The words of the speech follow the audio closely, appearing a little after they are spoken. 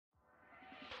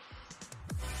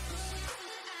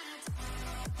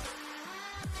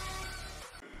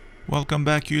Welcome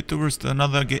back, YouTubers, to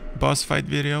another boss fight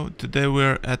video. Today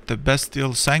we're at the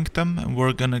Bestial Sanctum and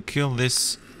we're gonna kill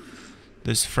this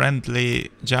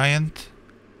friendly giant.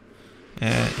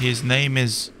 His name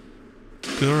is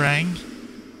Gurrang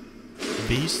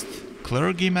Beast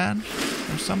Clergyman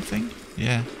or something.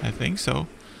 Yeah, I think so.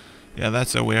 Yeah,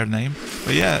 that's a weird name.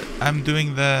 But yeah, I'm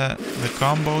doing the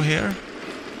combo here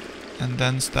and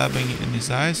then stabbing in his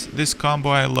eyes. This combo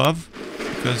I love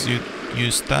because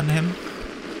you stun him.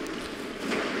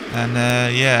 And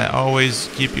yeah, always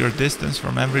keep your distance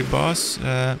from every boss.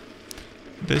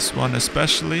 This one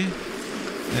especially,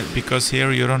 because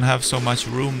here you don't have so much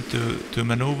room to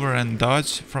maneuver and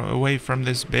dodge away from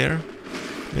this bear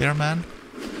man.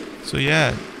 So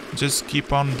yeah, just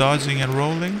keep on dodging and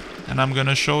rolling. And I'm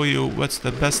gonna show you what's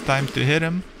the best time to hit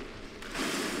him.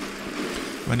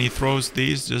 When he throws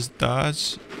these, just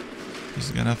dodge.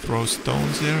 He's gonna throw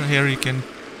stones here. Here you can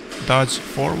dodge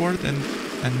forward and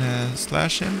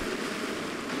slash him.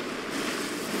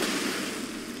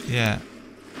 Yeah,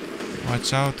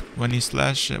 watch out when he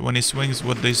swings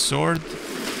with this sword.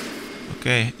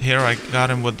 Okay, here I got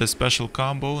him with the special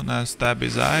combo. Now stab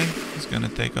his eye. He's gonna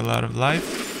take a lot of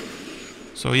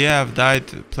life. So yeah, I've died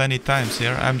plenty times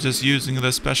here. I'm just using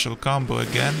the special combo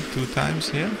again 2 times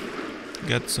here.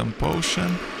 Get some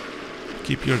potion.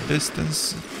 Keep your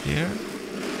distance here.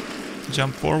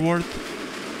 Jump forward.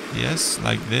 Yes,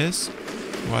 like this.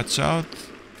 Watch out.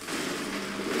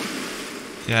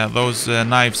 Yeah, those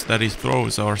knives that he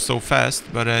throws are so fast,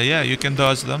 but yeah, you can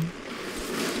dodge them.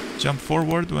 Jump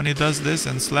forward when he does this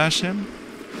and slash him.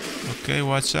 Okay,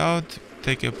 watch out.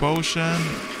 Take a potion.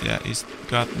 Yeah, he's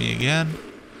got me again.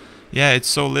 Yeah, it's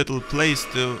so little place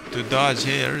to dodge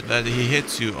here that he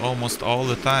hits you almost all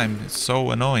the time. It's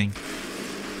so annoying.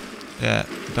 Yeah,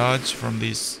 dodge from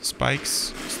these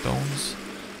spikes, stones.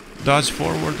 Dodge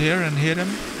forward here and hit him.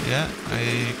 Yeah,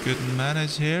 I couldn't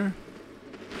manage here.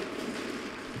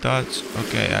 Dodge.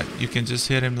 Okay, you can just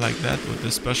hit him like that with the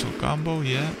special combo.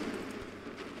 Yeah.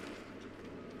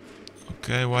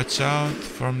 Okay, watch out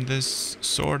from this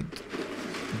sword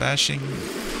bashing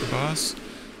boss.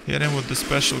 Hit him with the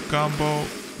special combo.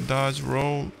 Dodge,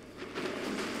 roll.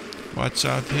 Watch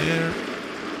out here.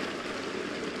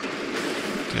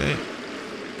 Okay.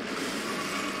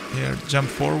 Here, jump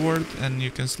forward and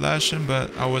you can slash him,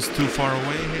 but I was too far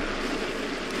away here.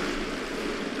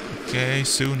 Okay,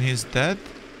 soon he's dead.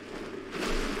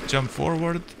 Jump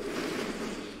forward.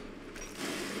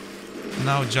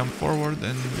 Now jump forward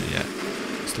and yeah,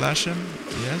 slash him.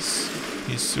 Yes,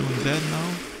 he's soon dead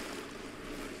now.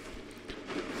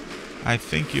 I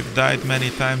think you've died many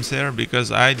times here because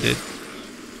I did.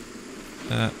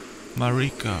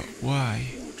 Marika,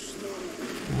 why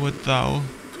would thou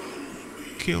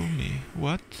kill me?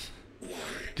 What?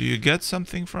 Do you get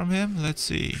something from him? Let's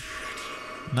see.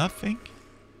 Nothing?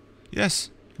 Yes,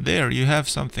 there you have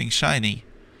something shiny.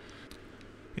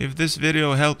 If this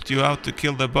video helped you out to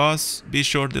kill the boss, be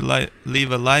sure to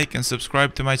leave a like and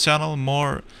subscribe to my channel.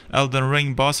 More Elden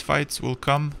Ring boss fights will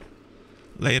come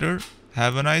later.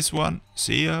 Have a nice one.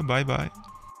 See ya. Bye bye.